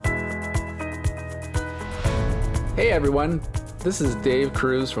Hey everyone, this is Dave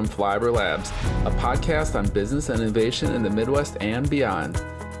Cruz from Flyover Labs, a podcast on business and innovation in the Midwest and beyond.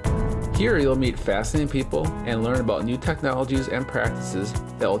 Here you'll meet fascinating people and learn about new technologies and practices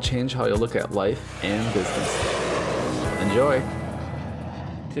that will change how you look at life and business. Enjoy!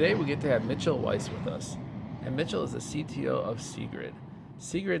 Today we get to have Mitchell Weiss with us, and Mitchell is the CTO of Seegrid.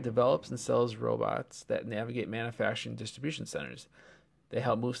 Seegrid develops and sells robots that navigate manufacturing distribution centers. They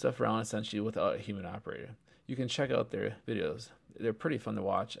help move stuff around essentially without a human operator. You can check out their videos. They're pretty fun to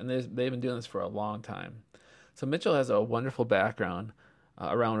watch, and they've been doing this for a long time. So Mitchell has a wonderful background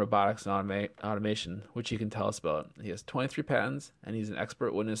around robotics and automation, which he can tell us about. He has 23 patents, and he's an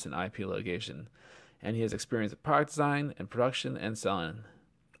expert witness in IP litigation. And he has experience in product design and production and selling.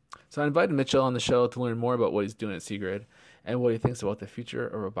 So I invited Mitchell on the show to learn more about what he's doing at Seegrid and what he thinks about the future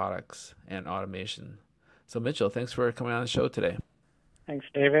of robotics and automation. So Mitchell, thanks for coming on the show today. Thanks,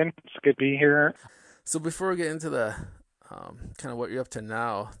 David. It's good to be here. So before we get into the kind of what you're up to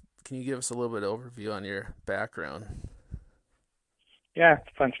now, can you give us a little bit of overview on your background? Yeah, it's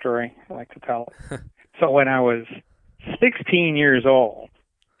a fun story. I like to tell it. So when I was 16 years old,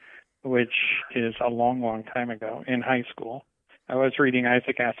 which is a long, long time ago, in high school, I was reading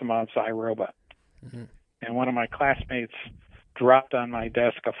Isaac Asimov's I, Robot. Mm-hmm. And one of my classmates dropped on my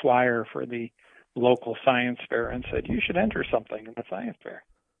desk a flyer for the local science fair and said, "You should enter something in the science fair."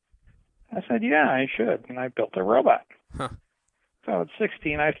 I said, "Yeah, I should." And I built a robot. Huh. So at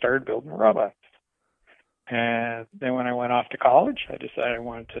 16, I started building robots. And then when I went off to college, I decided I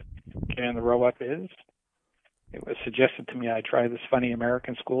wanted to get in the robot biz. It was suggested to me I try this funny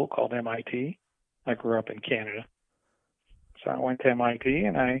American school called MIT. I grew up in Canada. So I went to MIT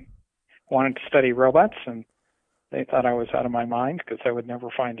and I wanted to study robots, and they thought I was out of my mind because I would never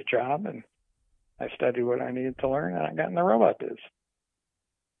find a job. And I studied what I needed to learn, and I got in the robot biz.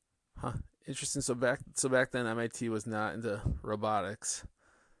 Huh. Interesting. So back then, MIT was not into robotics.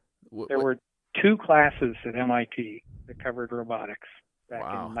 There were two classes at MIT that covered robotics back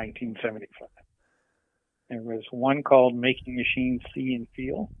Wow. in 1975. There was one called Making Machines See and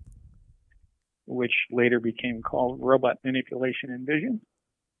Feel, which later became called Robot Manipulation and Vision.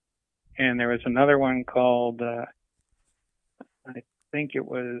 And there was another one called, I think it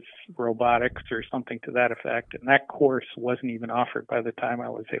was Robotics or something to that effect. And that course wasn't even offered by the time I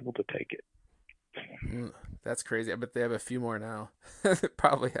was able to take it. That's crazy. I bet they have a few more now.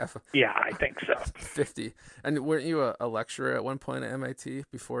 Probably have. Yeah, I think so. 50. And weren't you a lecturer at one point at MIT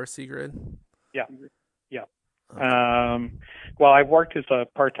before Seegrid? Yeah. Okay. Well, I've worked as a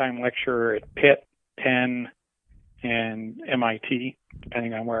part-time lecturer at Pitt, Penn, and MIT,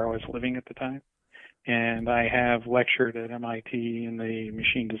 depending on where I was living at the time. And I have lectured at MIT in the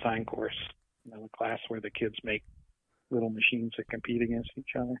machine design course, the class where the kids make little machines that compete against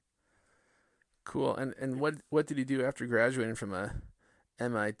each other. Cool. And what did you do after graduating from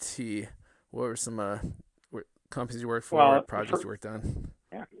MIT? What were some companies you worked for, or projects you worked on?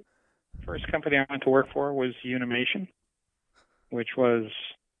 Yeah. First company I went to work for was Unimation, which was,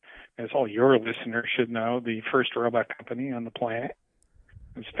 as all your listeners should know, the first robot company on the planet.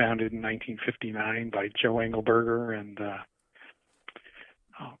 It was founded in 1959 by Joe Engelberger and,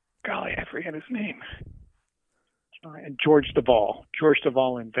 I forget his name. George Duvall. George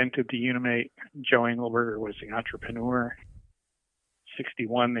Duvall invented the Unimate. Joe Engelberger was the entrepreneur.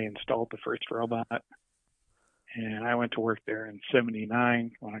 1961, they installed the first robot. And I went to work there in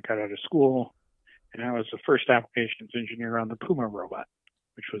 1979 when I got out of school. And I was the first applications engineer on the Puma robot,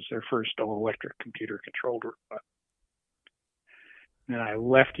 which was their first all-electric computer-controlled robot. Then I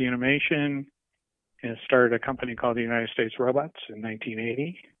left Unimation and started a company called the United States Robots in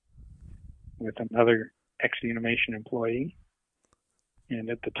 1980 with another ex-Unimation employee. And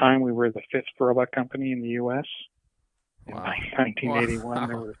at the time, we were the fifth robot company in the U.S. In 1981,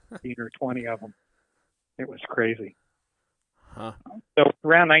 There were 15 or 20 of them. It was crazy. Huh. So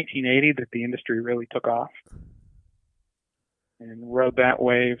around 1980 that the industry really took off. And rode that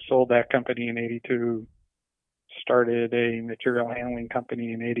wave, sold that company in 82, started a material handling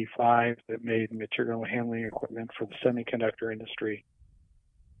company in 85 that made material handling equipment for the semiconductor industry.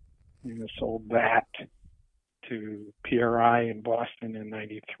 And sold that to PRI in Boston in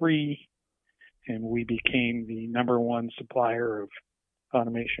 93. And we became the number one supplier of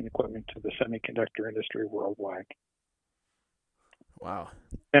automation equipment to the semiconductor industry worldwide. Wow.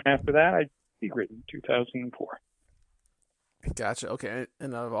 And after that, I Seegrid in 2004. Gotcha. Okay.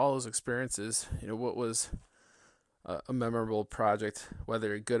 And out of all those experiences, what was a memorable project,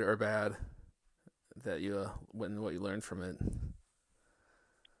 whether good or bad, that you what you learned from it?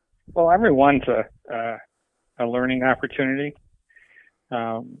 Well, everyone's a learning opportunity.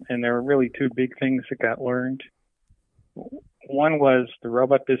 And there were really two big things that got learned. One was the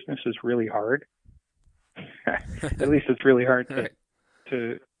robot business is really hard. At least it's really hard Right.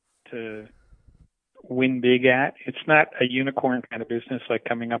 to win big at. It's not a unicorn kind of business like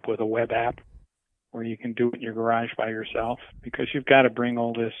coming up with a web app where you can do it in your garage by yourself, because you've got to bring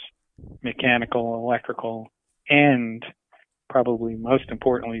all this mechanical, electrical, and probably most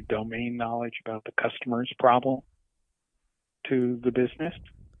importantly, domain knowledge about the customer's problem to the business.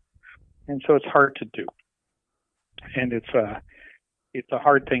 And so it's hard to do. And it's a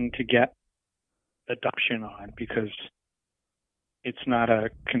hard thing to get adoption on, because it's not a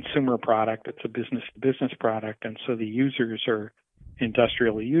consumer product, it's a business-to-business product. And so the users are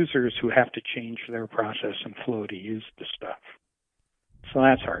industrial users who have to change their process and flow to use the stuff. So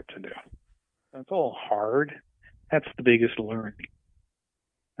that's hard to do. It's all hard. That's the biggest learning.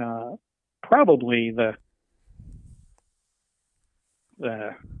 Probably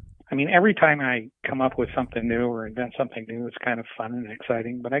every time I come up with something new or invent something new, it's kind of fun and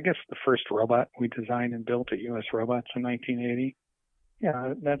exciting. But I guess the first robot we designed and built at US Robots in 1980,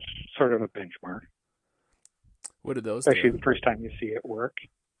 yeah, that's sort of a benchmark. What did those Especially do? the first time you see it work.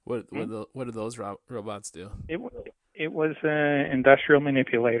 What did those robots do? It was an industrial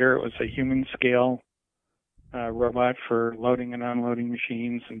manipulator. It was a human scale robot for loading and unloading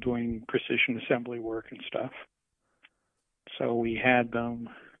machines and doing precision assembly work and stuff. So we had them,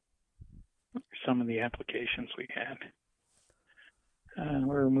 some of the applications we had. We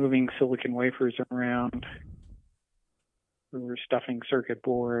were moving silicon wafers around. We were stuffing circuit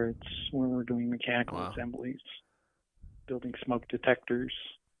boards. We were doing mechanical assemblies, building smoke detectors,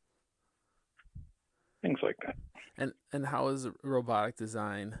 things like that. And how is robotic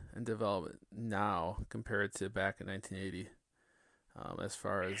design and development now compared to back in 1980, as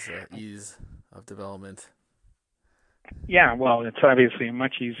far as ease of development? Yeah, well, it's obviously a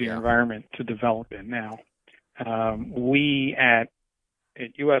much easier environment to develop in now. We at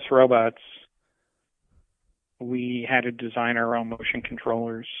US Robots, we had to design our own motion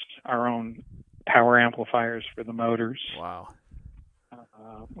controllers, our own power amplifiers for the motors. Wow.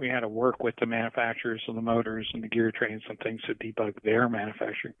 We had to work with the manufacturers of the motors and the gear trains and things to debug their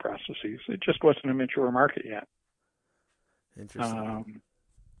manufacturing processes. It just wasn't a mature market yet. Interesting.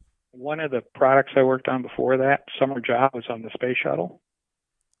 One of the products I worked on before that, summer job, was on the space shuttle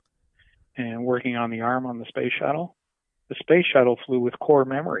and working on the arm on the space shuttle. The space shuttle flew with core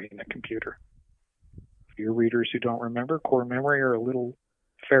memory in the computer. For your readers who don't remember, core memory are little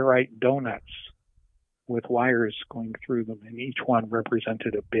ferrite donuts with wires going through them, and each one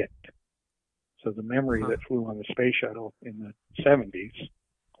represented a bit. So the memory that flew on the space shuttle in the 70s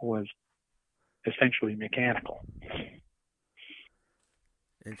was essentially mechanical.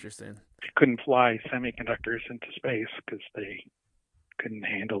 Interesting. You couldn't fly semiconductors into space because they couldn't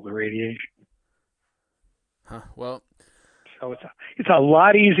handle the radiation. Huh. Well, so it's a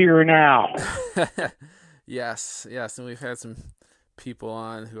lot easier now. Yes, and we've had some people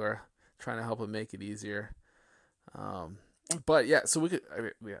on who are trying to help them make it easier. But yeah, so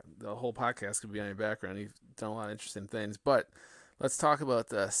the whole podcast could be on your background. You've done a lot of interesting things, but let's talk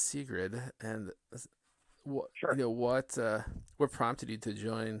about Sigrid and what prompted you to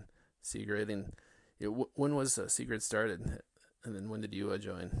join Sigrid, and when was Sigrid started, and then when did you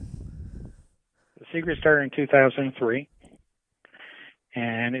join? Sigrid started in 2003,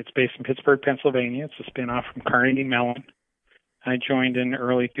 and it's based in Pittsburgh, Pennsylvania. It's a spin-off from Carnegie Mellon. I joined in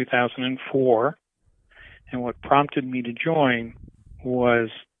early 2004, and what prompted me to join was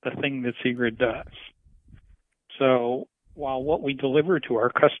the thing that Sigrid does. So while what we deliver to our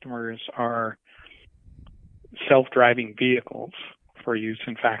customers are self-driving vehicles for use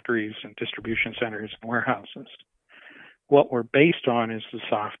in factories and distribution centers and warehouses, what we're based on is the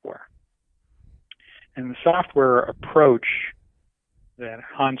software. And the software approach that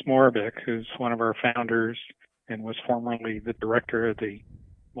Hans Moravec, who's one of our founders and was formerly the director of the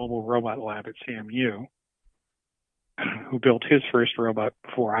Mobile Robot Lab at CMU, who built his first robot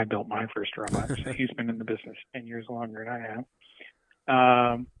before I built my first robot. So he's been in the business 10 years longer than I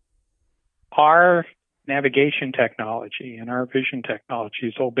have. Our navigation technology and our vision technology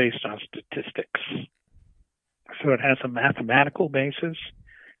is all based on statistics. So it has a mathematical basis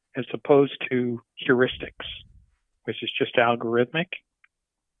as opposed to heuristics, which is just algorithmic.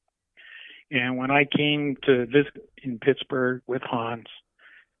 And when I came to visit in Pittsburgh with Hans,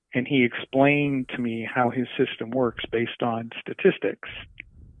 and he explained to me how his system works based on statistics,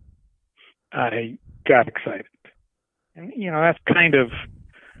 I got excited. And, that's kind of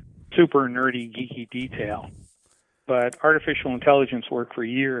super nerdy, geeky detail. But artificial intelligence work for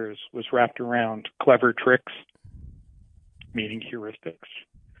years was wrapped around clever tricks, meaning heuristics,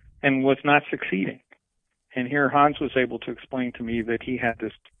 and was not succeeding. And here Hans was able to explain to me that he had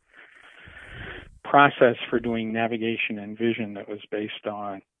this process for doing navigation and vision that was based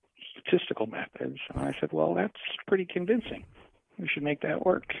on statistical methods. And I said, well, that's pretty convincing. We should make that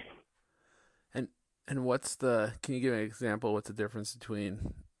work. And can you give an example? What's the difference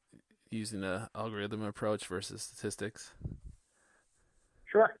between using an algorithm approach versus statistics?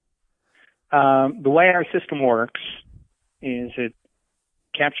 Sure. The way our system works is it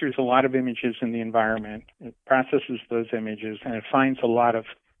captures a lot of images in the environment, it processes those images, and it finds a lot of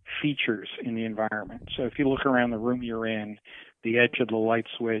features in the environment. So if you look around the room you're in, the edge of the light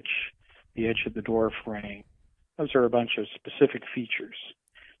switch, the edge of the door frame, those are a bunch of specific features.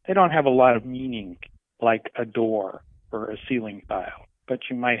 They don't have a lot of meaning like a door or a ceiling tile, but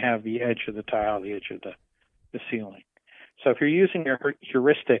you might have the edge of the tile, the edge of the ceiling. So if you're using your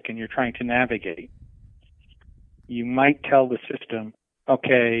heuristic and you're trying to navigate, you might tell the system,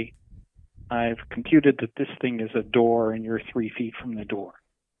 okay, I've computed that this thing is a door and you're 3 feet from the door.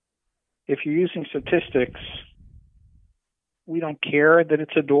 If you're using statistics, we don't care that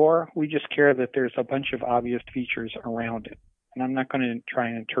it's a door. We just care that there's a bunch of obvious features around it. And I'm not going to try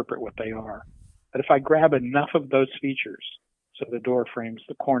and interpret what they are. But if I grab enough of those features, so the door frames,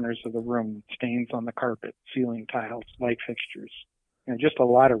 the corners of the room, stains on the carpet, ceiling tiles, light fixtures, just a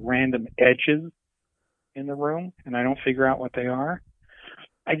lot of random edges in the room, and I don't figure out what they are,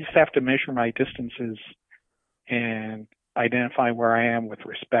 I just have to measure my distances and identify where I am with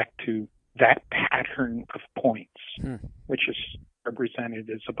respect to that pattern of points, which is represented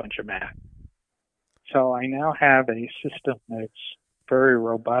as a bunch of math. So I now have a system that's very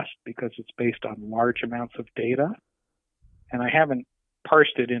robust because it's based on large amounts of data, and I haven't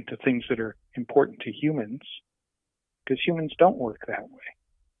parsed it into things that are important to humans, because humans don't work that way.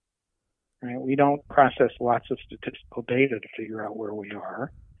 Right? We don't process lots of statistical data to figure out where we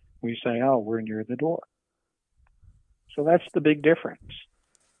are. We say, oh, we're near the door. So that's the big difference.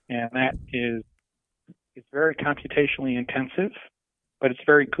 And that is, it's very computationally intensive, but it's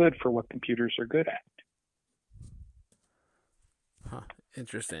very good for what computers are good at. Huh,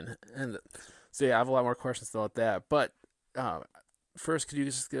 interesting. And so, yeah, I have a lot more questions about that. But first, could you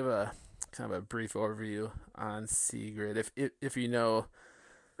just give a kind of a brief overview on SeeGrid, if you know,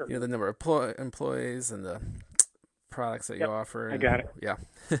 Sure. The number of employees and the products that you offer? I got it. Yeah.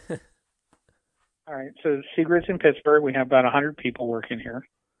 All right. So SeeGrid's in Pittsburgh. We have about 100 people working here.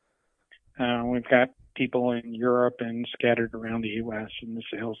 We've got people in Europe and scattered around the U.S. in the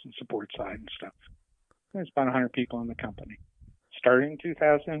sales and support side and stuff. There's about 100 people in the company. Starting in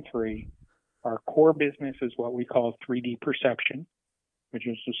 2003, our core business is what we call 3D perception, which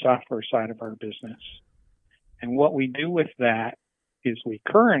is the software side of our business. And what we do with that is we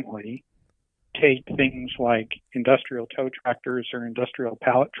currently take things like industrial tow tractors or industrial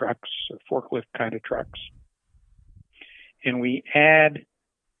pallet trucks or forklift kind of trucks, and we add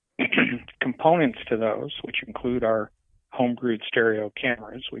components to those, which include our home-brewed stereo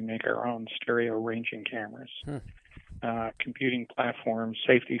cameras. We make our own stereo ranging cameras, computing platforms,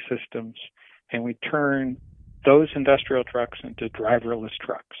 safety systems, and we turn those industrial trucks into driverless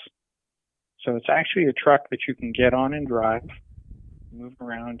trucks. So it's actually a truck that you can get on and drive, move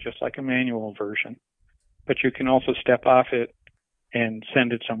around just like a manual version, but you can also step off it and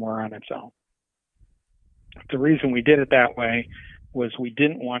send it somewhere on its own. The reason we did it that way was we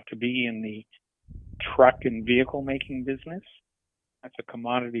didn't want to be in the truck and vehicle making business. That's a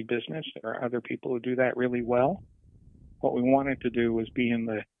commodity business. There are other people who do that really well. What we wanted to do was be in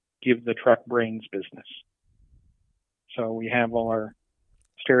the give the truck brains business. So we have all our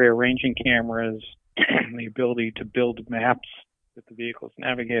stereo ranging cameras, the ability to build maps that the vehicles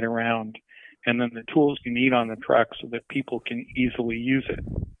navigate around, and then the tools you need on the truck so that people can easily use it.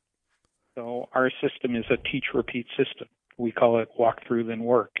 So our system is a teach-repeat system. We call it walk through then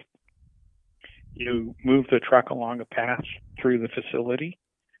work. You move the truck along a path through the facility,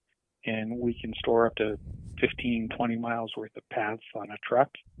 and we can store up to 15, 20 miles worth of paths on a truck.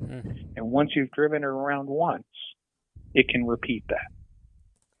 And once you've driven it around once, it can repeat that.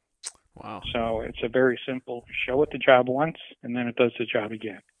 Wow. So it's a very simple, show it the job once, and then it does the job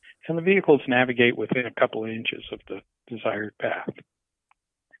again. And the vehicles navigate within a couple of inches of the desired path.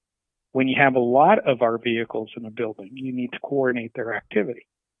 When you have a lot of our vehicles in a building, you need to coordinate their activity.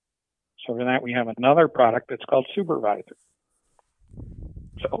 So for that, we have another product that's called Supervisor.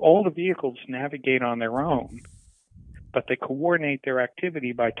 So all the vehicles navigate on their own, but they coordinate their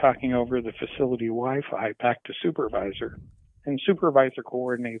activity by talking over the facility Wi-Fi back to Supervisor. And Supervisor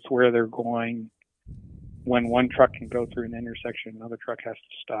coordinates where they're going. When one truck can go through an intersection, another truck has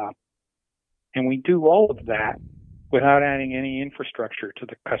to stop. And we do all of that without adding any infrastructure to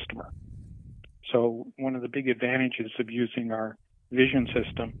the customer. So one of the big advantages of using our vision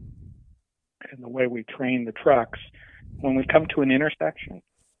system and the way we train the trucks, when we come to an intersection,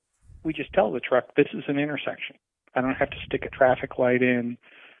 we just tell the truck, this is an intersection. I don't have to stick a traffic light in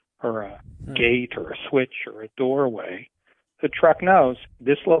or a gate or a switch or a doorway. The truck knows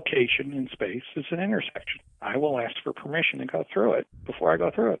this location in space is an intersection. I will ask for permission to go through it before I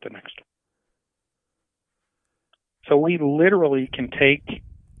go through it the next time. So we literally can take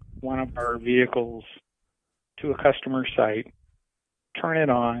one of our vehicles to a customer site, turn it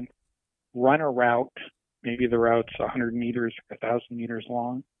on, run a route, maybe the route's 100 meters or 1,000 meters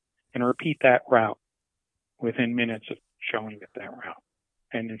long, and repeat that route within minutes of showing it that route.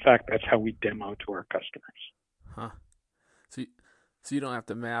 And in fact, that's how we demo to our customers. Huh. So you don't have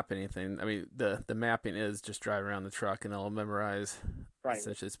to map anything. I mean, the mapping is just drive around the truck and it'll memorize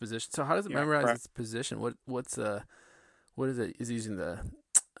essentially its position. So how does it memorize its position? What is it? Is it using the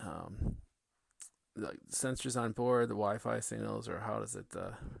sensors on board, the Wi-Fi signals, or how does it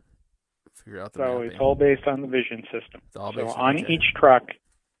figure out the mapping? It's all based on the vision system. It's all based on each truck,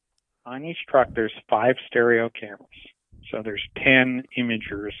 there's 5 stereo cameras. So there's 10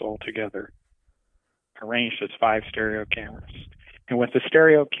 imagers altogether, arranged as 5 stereo cameras. And with the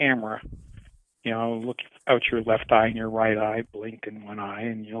stereo camera, look out your left eye and your right eye, blink in one eye,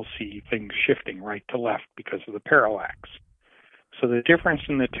 and you'll see things shifting right to left because of the parallax. So the difference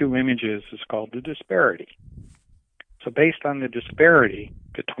in the two images is called the disparity. So based on the disparity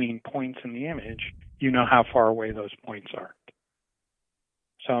between points in the image, you know how far away those points are.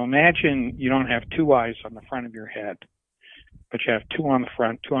 So imagine you don't have 2 eyes on the front of your head, but you have 2 on the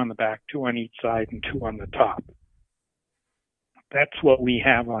front, 2 on the back, 2 on each side, and 2 on the top. That's what we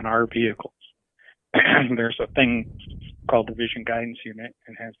have on our vehicles. There's a thing called the Vision Guidance Unit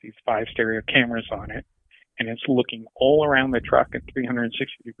and has these 5 stereo cameras on it, and it's looking all around the truck at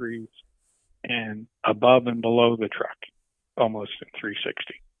 360 degrees and above and below the truck, almost in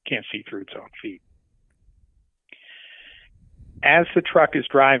 360. Can't see through its own feet. As the truck is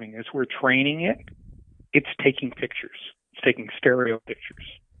driving, as we're training it, it's taking pictures. It's taking stereo pictures.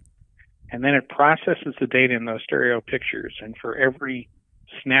 And then it processes the data in those stereo pictures. And for every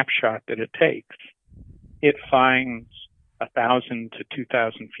snapshot that it takes, it finds 1,000 to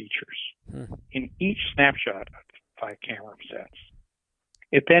 2,000 features in each snapshot of 5 camera sets.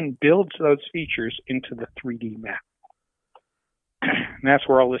 It then builds those features into the 3D map. And that's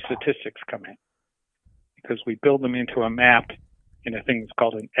where all the statistics come in, because we build them into a map in a thing that's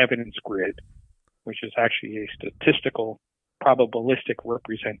called an evidence grid, which is actually a statistical probabilistic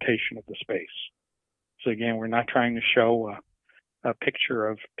representation of the space. So again, we're not trying to show a picture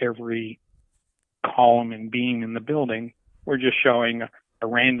of every column and beam in the building. We're just showing a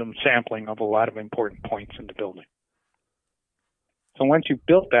random sampling of a lot of important points in the building. So once you've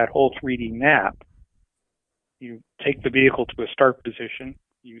built that whole 3D map, you take the vehicle to a start position,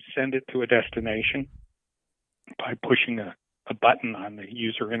 you send it to a destination by pushing a button on the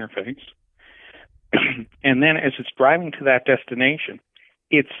user interface. And then as it's driving to that destination,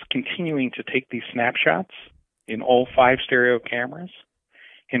 it's continuing to take these snapshots in all 5 stereo cameras,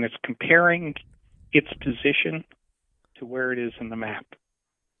 and it's comparing its position to where it is in the map.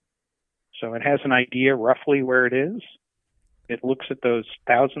 So it has an idea roughly where it is. It looks at those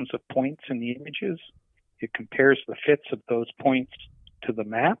thousands of points in the images. It compares the fits of those points to the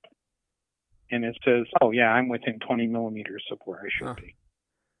map, and it says, oh yeah, I'm within 20 millimeters of where I should be.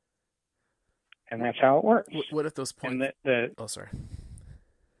 And that's how it works. What if those points? Oh, sorry.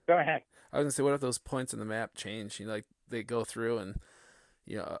 Go ahead. I was gonna say, what if those points in the map change? Like they go through, and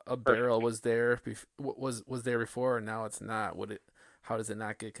a barrel was there, was there before, and now it's not. How does it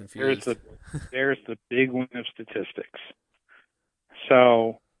not get confused? There's the big one of statistics.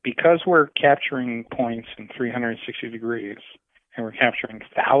 So because we're capturing points in 360 degrees, and we're capturing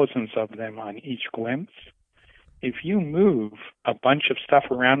thousands of them on each glimpse, if you move a bunch of stuff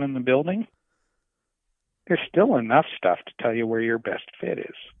around in the building, there's still enough stuff to tell you where your best fit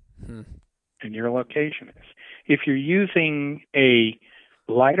is and your location is. If you're using a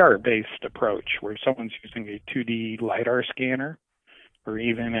LiDAR-based approach where someone's using a 2D LiDAR scanner or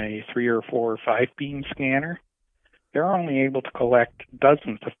even a 3 or 4 or 5 beam scanner, they're only able to collect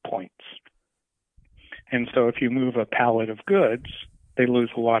dozens of points. And so if you move a pallet of goods, they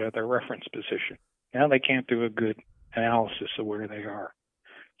lose a lot of their reference position. Now they can't do a good analysis of where they are.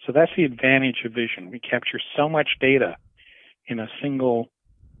 So that's the advantage of vision. We capture so much data in a single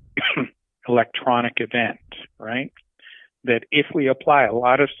electronic event, right? That if we apply a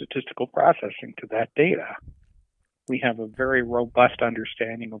lot of statistical processing to that data, we have a very robust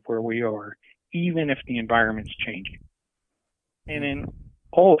understanding of where we are, even if the environment's changing. And in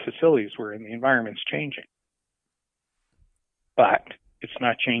all the facilities we're in, the environment's changing. But it's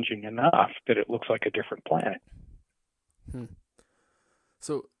not changing enough that it looks like a different planet.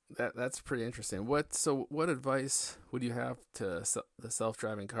 So that's pretty interesting. What advice would you have to the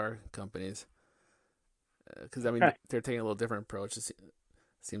self-driving car companies? Because I mean, they're taking a little different approach. It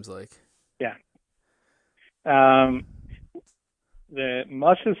seems like. Yeah. Most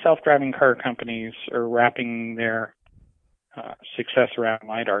of the self-driving car companies are wrapping their success around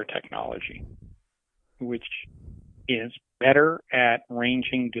LiDAR technology, which is better at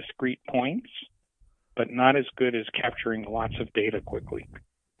ranging discrete points, but not as good as capturing lots of data quickly.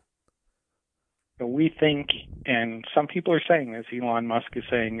 So we think, and some people are saying this, Elon Musk is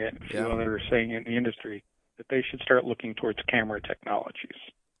saying it, a few others are saying it in the industry, that they should start looking towards camera technologies.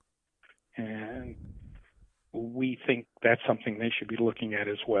 And we think that's something they should be looking at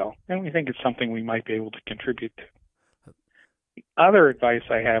as well. And we think it's something we might be able to contribute to. The other advice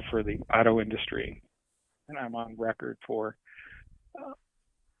I have for the auto industry, and I'm on record for,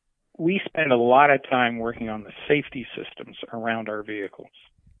 we spend a lot of time working on the safety systems around our vehicles.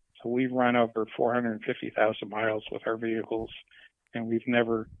 So we've run over 450,000 miles with our vehicles, and we've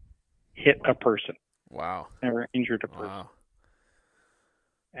never hit a person. Wow. Never injured a person. Wow.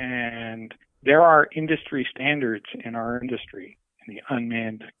 And there are industry standards in our industry, in the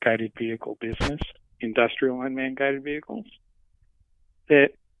unmanned guided vehicle business, industrial unmanned guided vehicles, that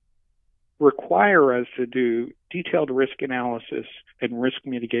require us to do detailed risk analysis and risk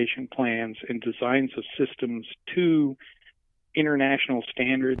mitigation plans and designs of systems to international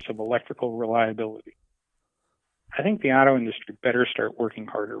standards of electrical reliability. I think the auto industry better start working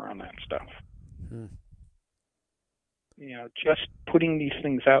harder on that stuff. Just putting these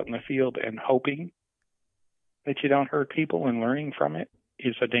things out in the field and hoping that you don't hurt people and learning from it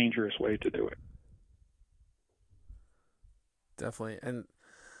is a dangerous way to do it. Definitely. And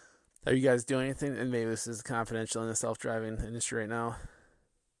are you guys doing anything? And maybe this is confidential in the self-driving industry right now.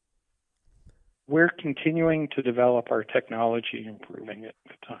 We're continuing to develop our technology, improving it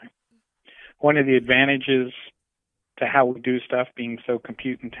at the time. One of the advantages to how we do stuff being so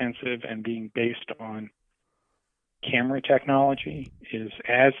compute intensive and being based on camera technology is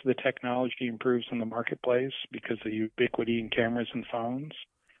as the technology improves in the marketplace because of the ubiquity in cameras and phones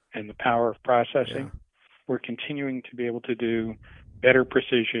and the power of processing, we're continuing to be able to do better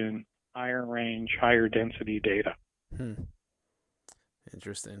precision, higher range, higher density data.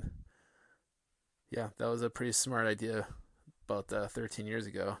 Interesting. Yeah, that was a pretty smart idea about 13 years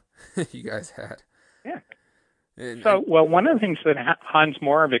ago you guys had. Yeah. Well, one of the things that Hans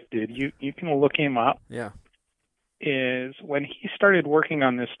Moravec did, you can look him up. Yeah. Is when he started working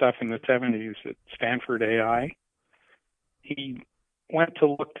on this stuff in the 70s at Stanford AI, he went to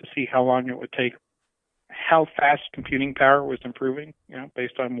look to see how long it would take, how fast computing power was improving,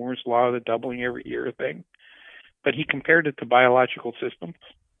 based on Moore's law, the doubling every year thing. But he compared it to biological systems.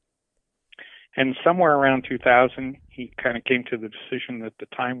 And somewhere around 2000, he kind of came to the decision that the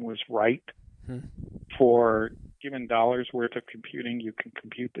time was right for, given dollars worth of computing, you can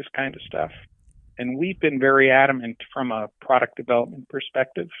compute this kind of stuff. And we've been very adamant from a product development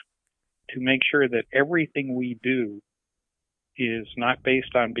perspective to make sure that everything we do is not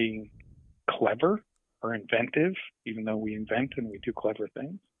based on being clever or inventive, even though we invent and we do clever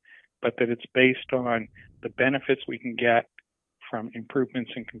things, but that it's based on the benefits we can get from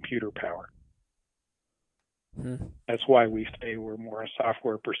improvements in computer power. That's why we say we're more a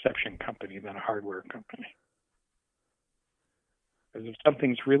software perception company than a hardware company. Because if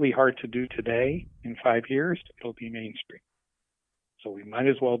something's really hard to do today, in 5 years, it'll be mainstream. So we might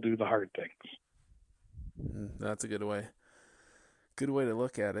as well do the hard things. That's a good way to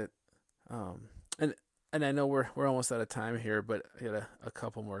look at it. And I know we're almost out of time here, but I got a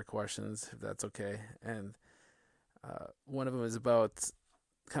couple more questions, if that's okay. And one of them is about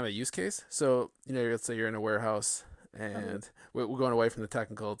kind of a use case. So, let's say you're in a warehouse, and we're going away from the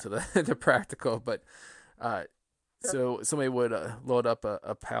technical to the practical, but so somebody would load up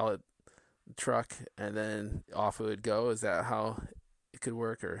a pallet truck, and then off it would go. Is that how it could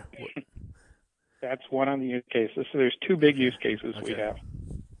work, or what? That's one of the use cases. So there's two big use cases we have.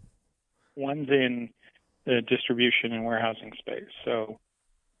 One's in the distribution and warehousing space. So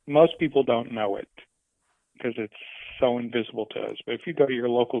most people don't know it because it's so invisible to us. But if you go to your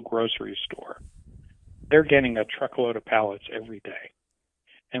local grocery store, they're getting a truckload of pallets every day.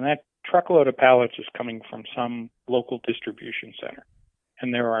 And that truckload of pallets is coming from some local distribution center.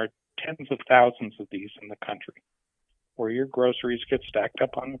 And there are tens of thousands of these in the country where your groceries get stacked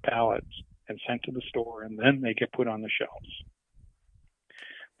up on the pallets and sent to the store, and then they get put on the shelves.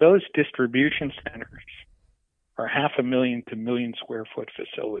 Those distribution centers are 500,000 to 1,000,000 square foot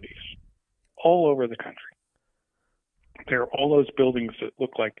facilities all over the country. There are all those buildings that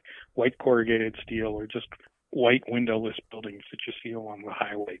look like white corrugated steel or just white windowless buildings that you see along the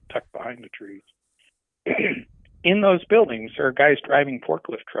highway tucked behind the trees. In those buildings, there are guys driving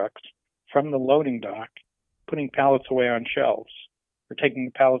forklift trucks from the loading dock, putting pallets away on shelves, or taking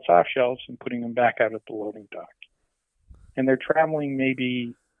the pallets off shelves and putting them back out at the loading dock. And they're traveling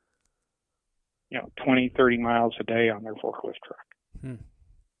maybe 20, 30 miles a day on their forklift truck.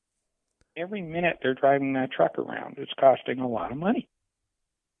 Every minute they're driving that truck around, it's costing a lot of money.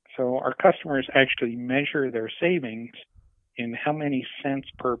 So our customers actually measure their savings in how many cents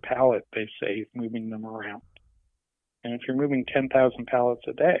per pallet they save moving them around. And if you're moving 10,000 pallets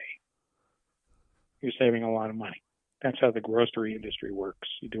a day, you're saving a lot of money. That's how the grocery industry works.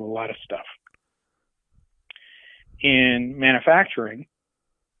 You do a lot of stuff. In manufacturing,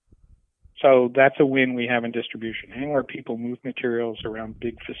 so that's a win we have in distribution. Anywhere people move materials around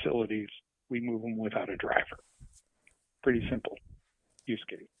big facilities, we move them without a driver. Pretty simple use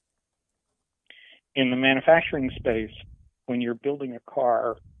case. In the manufacturing space, when you're building a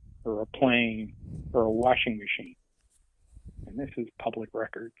car or a plane or a washing machine, and this is public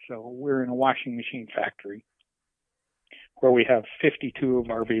record, so we're in a washing machine factory where we have 52 of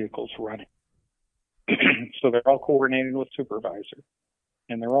our vehicles running. So they're all coordinated with supervisor.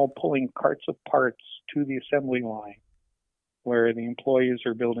 And they're all pulling carts of parts to the assembly line where the employees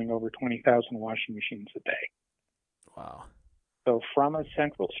are building over 20,000 washing machines a day. Wow. So from a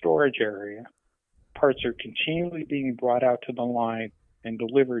central storage area, parts are continually being brought out to the line and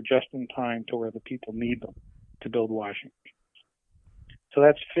delivered just in time to where the people need them to build washing machines. So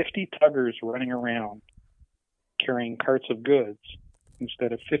that's 50 tuggers running around carrying carts of goods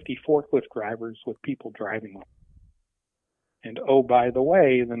instead of 50 forklift drivers with people driving them. And oh, by the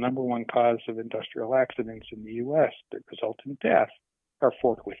way, the number one cause of industrial accidents in the U.S. that result in death are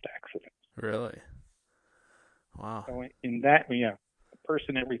forklift accidents. Really? Wow. So in that, a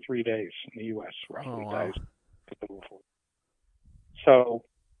person every 3 days in the U.S. roughly dies because of a forklift. So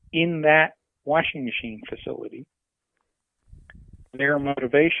in that washing machine facility, their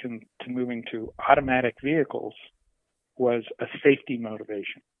motivation to moving to automatic vehicles was a safety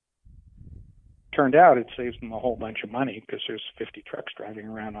motivation. Turned out it saves them a whole bunch of money because there's 50 trucks driving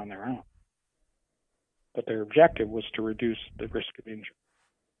around on their own. But their objective was to reduce the risk of injury.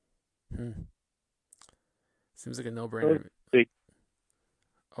 Seems like a no-brainer.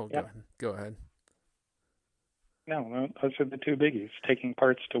 Yep. Go ahead. No, those are the two biggies, taking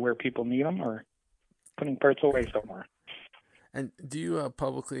parts to where people need them or putting parts away somewhere. And do you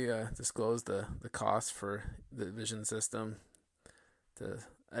publicly disclose the cost for the vision system?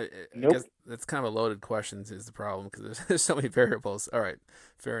 I Nope. guess that's kind of a loaded question is the problem because there's so many variables. All right,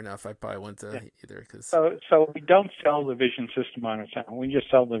 fair enough. I probably wouldn't either. So we don't sell the vision system on its own. We just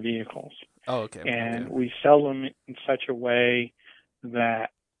sell the vehicles. Oh, okay. And we sell them in such a way that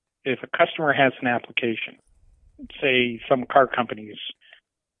if a customer has an application, say some car companies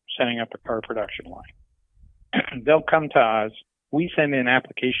setting up a car production line, they'll come to us. We send in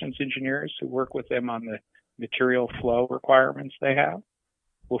applications engineers who work with them on the material flow requirements they have.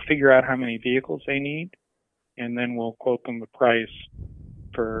 We'll figure out how many vehicles they need, and then we'll quote them the price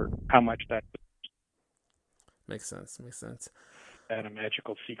for how much that makes sense. And a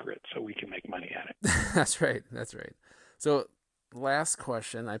magical secret so we can make money at it. That's right. So last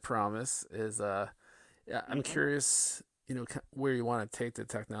question, I promise, is I'm curious, where you want to take the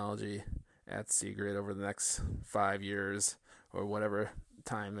technology at Seagrid over the next 5 years or whatever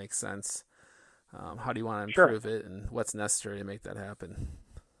time makes sense. How do you want to improve it, and what's necessary to make that happen?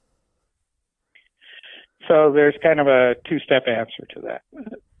 So there's kind of a two-step answer to that.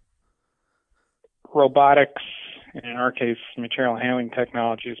 Robotics, in our case, material handling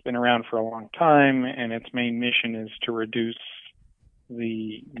technology, has been around for a long time, and its main mission is to reduce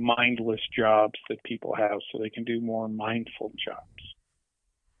the mindless jobs that people have so they can do more mindful jobs.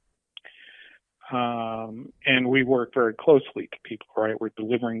 And we work very closely to people, right? We're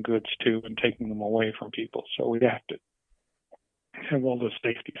delivering goods to and taking them away from people. So we have to have all the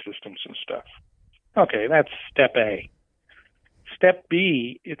safety systems and stuff. Okay, that's step A. Step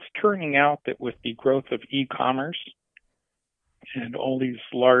B, it's turning out that with the growth of e-commerce and all these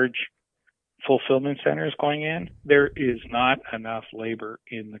large fulfillment centers going in, there is not enough labor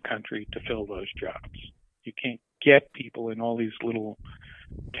in the country to fill those jobs. You can't get people in all these little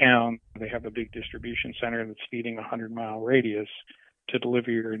towns. They have a big distribution center that's feeding a 100-mile radius to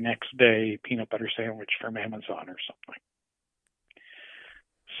deliver your next day peanut butter sandwich from Amazon or something.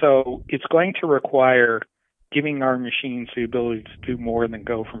 So it's going to require giving our machines the ability to do more than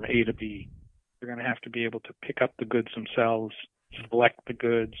go from A to B They're going to have to be able to pick up the goods themselves, select the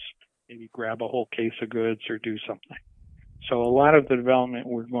goods, maybe grab a whole case of goods or do something. So a lot of the development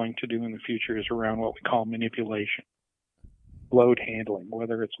we're going to do in the future is around what we call manipulation, load handling,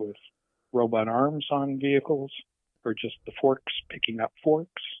 whether it's with robot arms on vehicles or just the forks picking up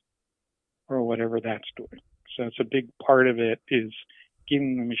forks or whatever that's doing. So it's a big part of it is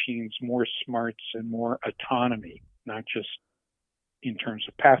giving the machines more smarts and more autonomy, not just in terms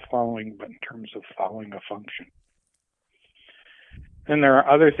of path following, but in terms of following a function. And there are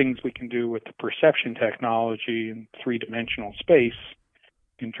other things we can do with the perception technology in three-dimensional space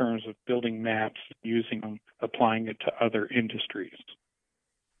in terms of building maps, using them, applying it to other industries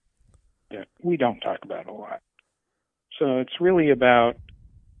that we don't talk about a lot. So it's really about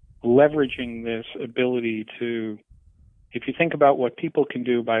leveraging this ability to, if you think about what people can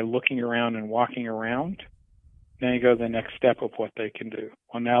do by looking around and walking around, then you go to the next step of what they can do.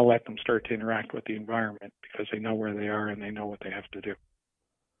 Well, now let them start to interact with the environment because they know where they are and they know what they have to do.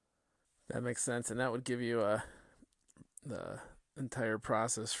 That makes sense, and that would give you the entire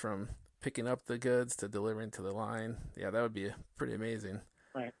process from picking up the goods to delivering to the line. Yeah, that would be pretty amazing.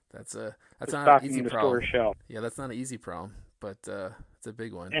 Right. That's not an easy problem. Store shelf. Yeah, that's not an easy problem, but it's a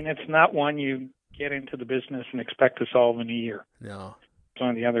big one. And it's not one you get into the business and expect to solve in a year. No. One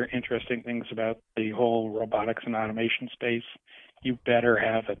of the other interesting things about the whole robotics and automation space, you better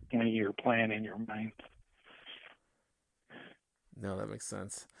have a 20-year plan in your mind. No, that makes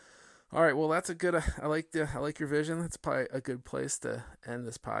sense. All right, well, that's a good. I like your vision. That's probably a good place to end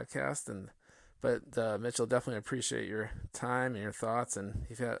this podcast. But Mitchell, definitely appreciate your time and your thoughts, and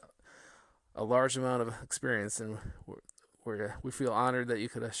you've had a large amount of experience, and we feel honored that you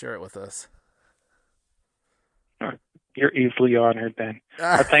could share it with us. You're easily honored, then.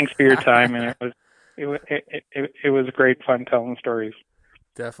 Thanks for your time, and it was great fun telling stories.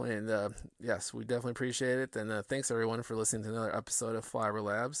 Definitely, and yes, we definitely appreciate it. And thanks everyone for listening to another episode of Flyover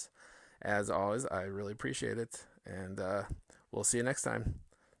Labs. As always, I really appreciate it, and we'll see you next time.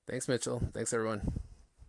 Thanks, Mitchell. Thanks, everyone.